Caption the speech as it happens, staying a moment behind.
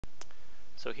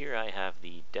So here I have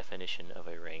the definition of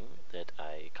a ring that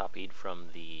I copied from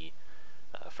the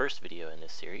first video in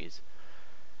this series.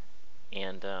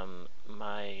 And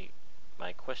my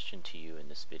question to you in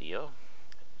this video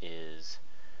is,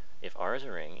 if R is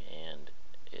a ring and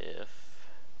if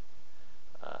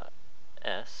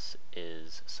S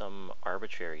is some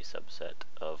arbitrary subset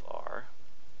of R,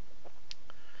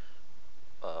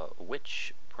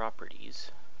 which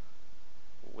properties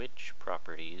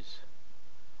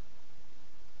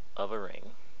of a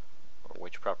ring, or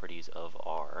which properties of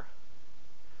R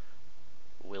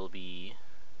will be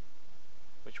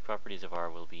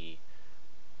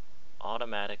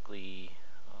automatically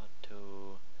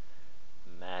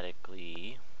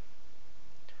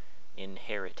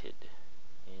inherited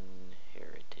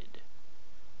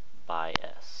by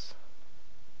S.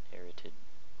 Inherited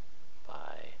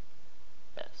by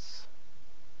S.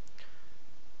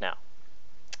 Now,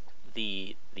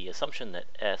 the assumption that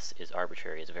S is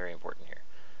arbitrary is very important here.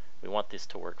 We want this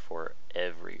to work for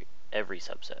every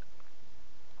subset.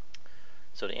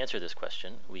 So to answer this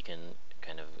question, we can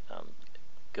kind of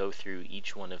go through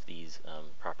each one of these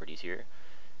properties here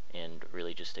and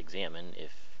really just examine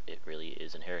if it really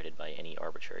is inherited by any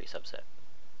arbitrary subset.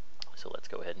 So let's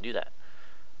go ahead and do that.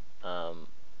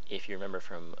 If you remember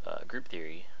from group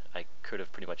theory, I could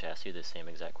have pretty much asked you the same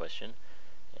exact question,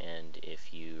 and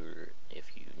if you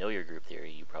know your group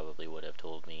theory, you probably would have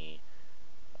told me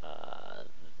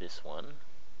this one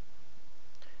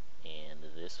and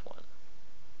this one.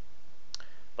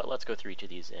 But let's go through each of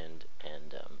these and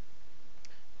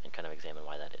kind of examine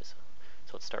why that is.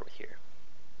 So let's start with here.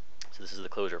 So this is the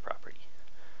closure property.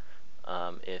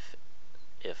 If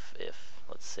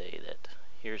let's say that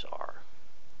here's R.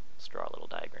 Let's draw a little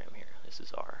diagram here. This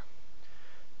is R.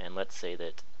 And let's say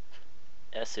that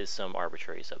S is some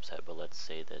arbitrary subset, but let's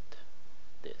say that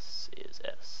this is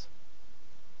S.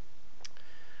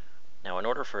 Now, in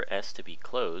order for S to be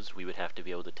closed, we would have to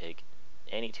be able to take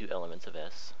any two elements of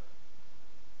S.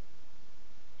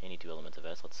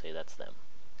 Let's say that's them.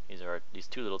 These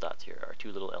two little dots here are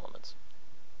two little elements.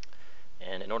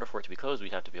 And in order for it to be closed,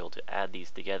 we'd have to be able to add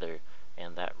these together,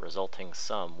 and that resulting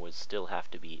sum would still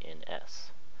have to be in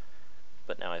S.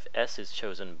 But now if S is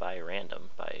chosen by random,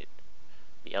 by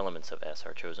the elements of S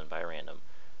are chosen by random,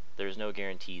 there's no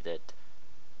guarantee that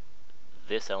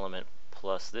this element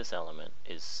plus this element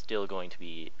is still going to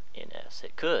be in S.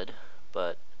 It could,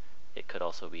 but it could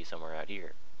also be somewhere out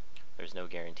here. There's no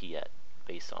guarantee yet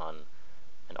based on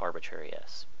an arbitrary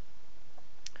S.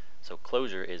 So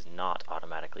closure is not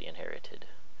automatically inherited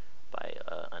by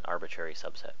an arbitrary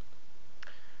subset.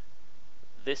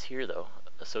 This here, though,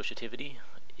 associativity,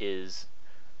 is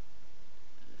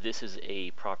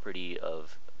a property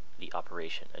of the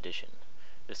operation addition.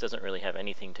 This doesn't really have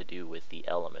anything to do with the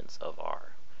elements of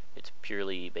R. It's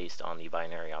purely based on the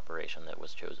binary operation that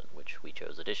was chosen, which we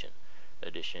chose addition.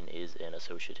 Addition is an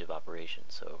associative operation,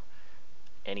 so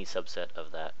any subset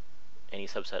of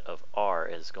R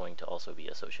is going to also be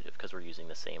associative because we're using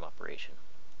the same operation.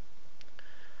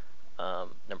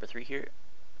 Number 3 here,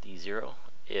 the 0.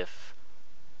 If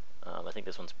I think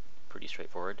this one's pretty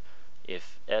straightforward.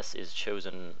 If S is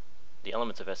chosen, the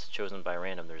elements of S is chosen by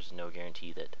random, there's no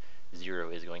guarantee that 0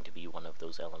 is going to be one of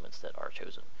those elements that are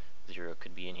chosen. 0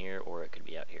 could be in here or it could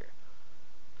be out here.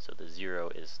 So the 0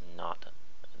 is not.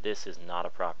 This is not a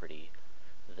property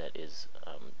that is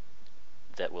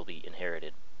that will be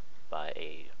inherited by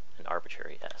an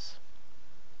arbitrary S.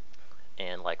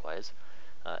 And likewise,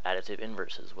 additive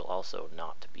inverses will also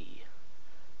not be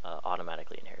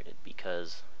automatically inherited,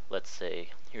 because let's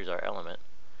say here's our element.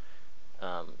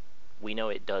 We know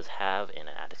it does have an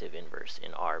additive inverse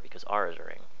in R because R is a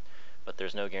ring, but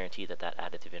there's no guarantee that that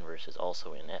additive inverse is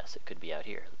also in S. It could be out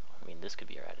here. I mean, this could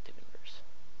be our additive inverse.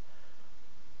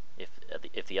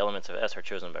 If the elements of S are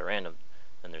chosen by random,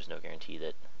 then there's no guarantee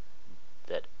that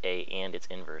A and its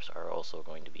inverse are also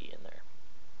going to be in there.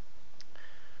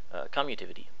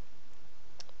 Commutativity.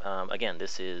 Again,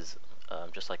 this is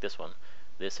just like this one.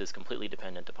 This is completely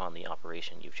dependent upon the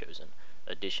operation you've chosen.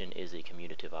 Addition is a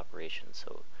commutative operation,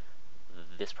 so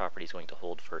this property is going to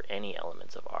hold for any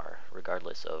elements of R,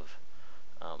 regardless of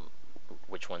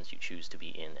which ones you choose to be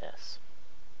in S.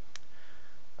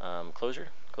 Closure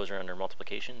under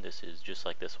multiplication, this is just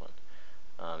like this one.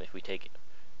 If we take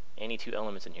any two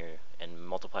elements in here and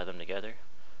multiply them together,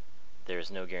 there's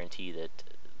no guarantee that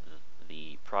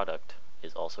the product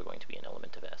is also going to be an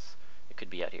element of S. It could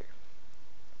be out here.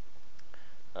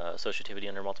 Associativity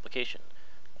under multiplication.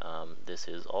 This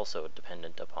is also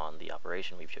dependent upon the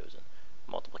operation we've chosen.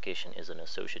 Multiplication is an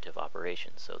associative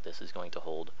operation, so this is going to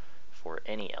hold for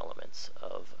any elements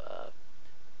of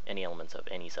any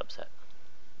subset.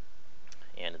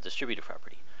 distributive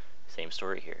property. Same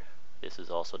story here. This is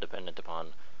also dependent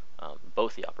upon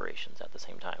both the operations at the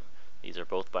same time. These are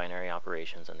both binary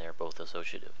operations, and they're both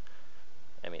associative.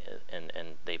 I mean,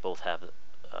 and they both have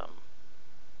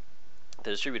the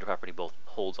distributive property both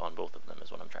holds on both of them,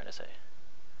 is what I'm trying to say.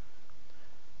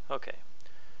 Okay,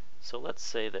 so let's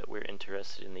say that we're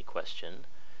interested in the question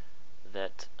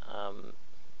that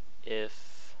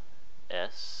if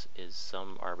S is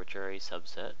some arbitrary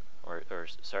subset, or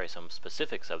sorry, some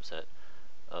specific subset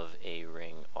of a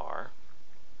ring R,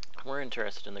 we're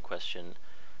interested in the question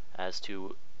as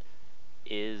to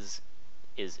is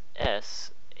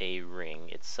S a ring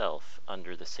itself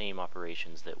under the same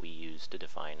operations that we use to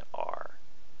define R?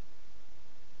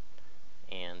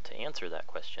 And to answer that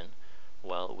question,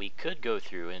 well, we could go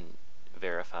through and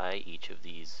verify each of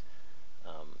these,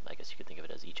 I guess you could think of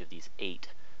it as each of these 8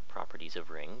 properties of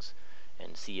rings,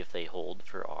 and see if they hold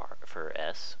for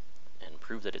S, and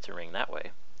prove that it's a ring that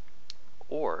way.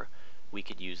 Or we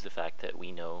could use the fact that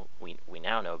we now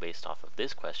know based off of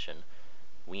this question,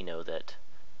 we know that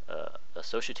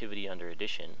associativity under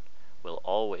addition will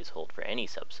always hold for any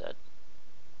subset.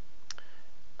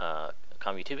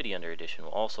 Commutativity under addition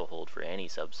will also hold for any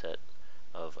subset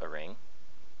of a ring.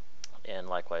 And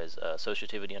likewise,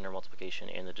 associativity under multiplication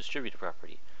and the distributive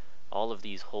property. All of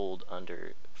these hold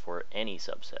under for any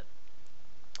subset,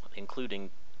 including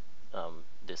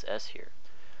this S here.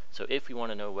 So if we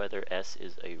want to know whether S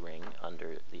is a ring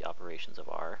under the operations of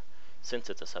R, since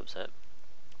it's a subset,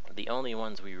 the only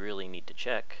ones we really need to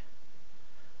check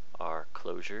are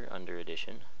closure under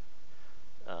addition,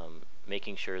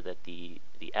 making sure that the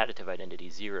additive identity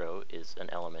 0 is an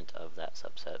element of that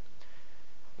subset.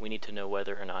 We need to know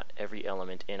whether or not every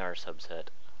element in our subset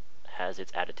has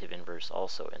its additive inverse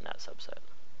also in that subset.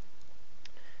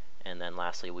 And then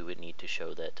lastly, we would need to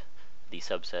show that the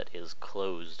subset is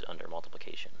closed under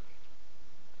multiplication.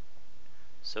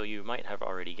 So you might have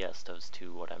already guessed as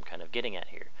to what I'm kind of getting at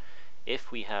here.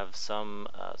 If we have some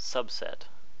subset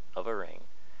of a ring,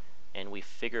 and we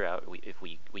figure out, if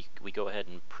we go ahead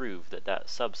and prove that that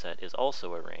subset is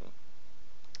also a ring,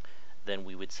 then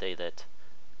we would say that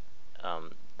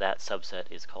that subset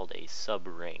is called a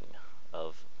subring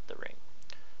of the ring.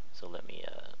 So let me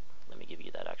give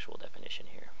you that actual definition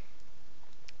here.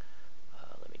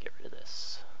 Let me get rid of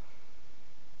this.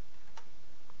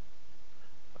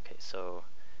 Okay, so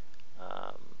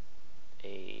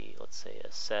let's say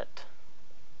a set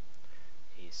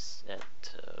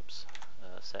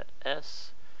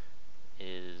S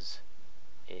is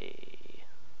a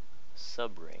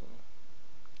subring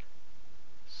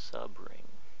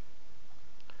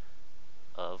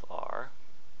of R.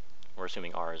 We're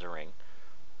assuming R is a ring.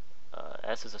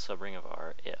 S is a subring of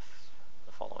R if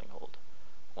the following hold.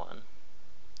 1.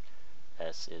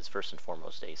 S is first and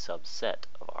foremost a subset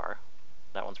of R.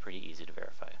 That one's pretty easy to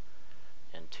verify.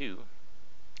 And 2,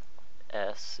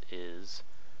 S is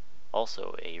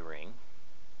also a ring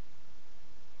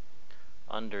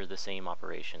under the same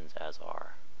operations as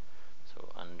R. So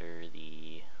under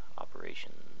the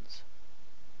operations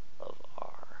of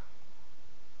R.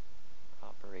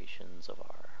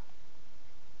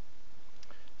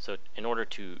 So in order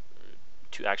to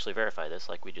actually verify this,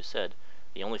 like we just said,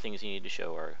 the only things you need to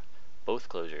show are both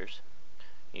closures.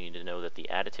 You need to know that the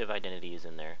additive identity is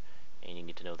in there, and you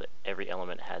need to know that every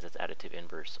element has its additive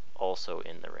inverse also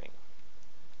in the ring.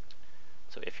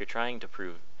 So if you're trying to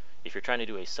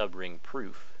do a subring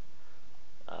proof,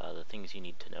 the things you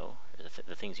need to know, or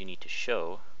the things you need to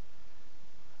show,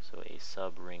 so a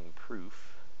subring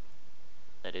proof,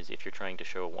 that is, if you're trying to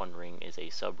show one ring is a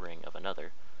subring of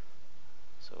another,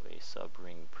 so a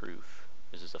subring proof,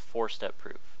 this is a 4-step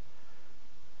proof.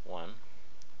 1,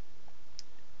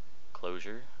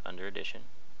 closure under addition.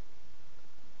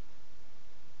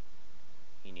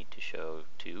 You need to show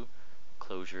 2,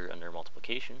 closure under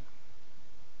multiplication.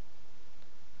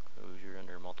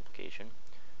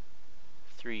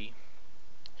 3,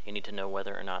 you need to know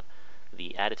whether or not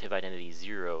the additive identity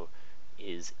 0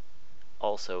 is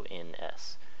also in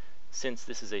S. Since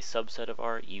this is a subset of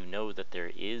R, you know that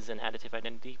there is an additive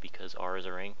identity because R is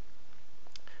a ring,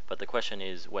 but the question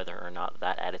is whether or not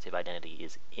that additive identity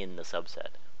is in the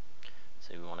subset.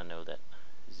 So we want to know that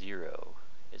 0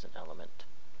 is an element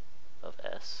of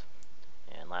S.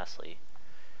 And lastly,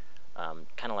 kind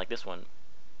of like this one,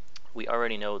 we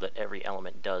already know that every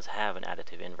element does have an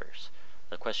additive inverse.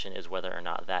 The question is whether or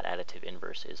not that additive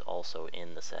inverse is also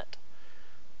in the set.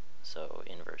 So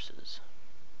inverses.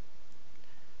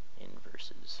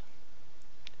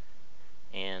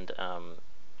 And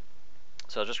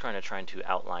so I was just trying to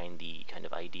outline the kind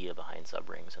of idea behind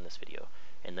subrings in this video.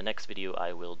 In the next video,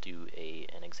 I will do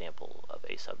an example of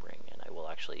a subring, and I will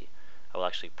I will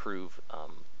actually prove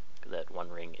that one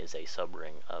ring is a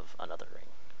subring of another ring.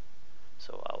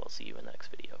 So I will see you in the next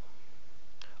video.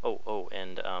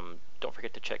 And don't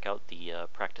forget to check out the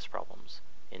practice problems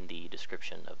in the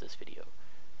description of this video.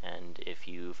 And if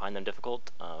you find them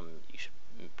difficult, you should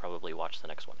probably watch the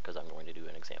next one, because I'm going to do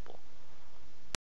an example.